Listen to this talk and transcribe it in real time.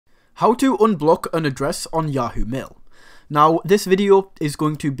How to unblock an address on Yahoo Mail. Now, this video is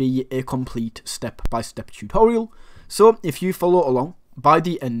going to be a complete step-by-step tutorial, so if you follow along, by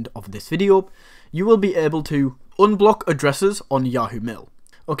the end of this video, you will be able to unblock addresses on Yahoo Mail.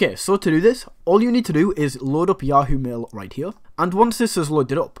 Okay, so to do this, all you need to do is load up Yahoo Mail right here, and once this is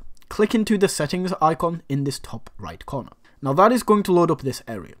loaded up, click into the settings icon in this top right corner. Now that is going to load up this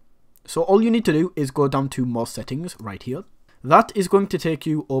area. So all you need to do is go down to more settings right here. That is going to take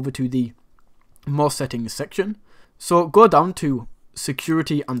you over to the more settings section. So go down to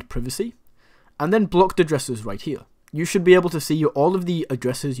security and privacy, and then blocked addresses right here. You should be able to see all of the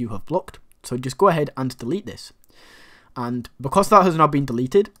addresses you have blocked. So just go ahead and delete this. And because that has now been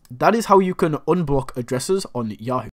deleted, that is how you can unblock addresses on Yahoo.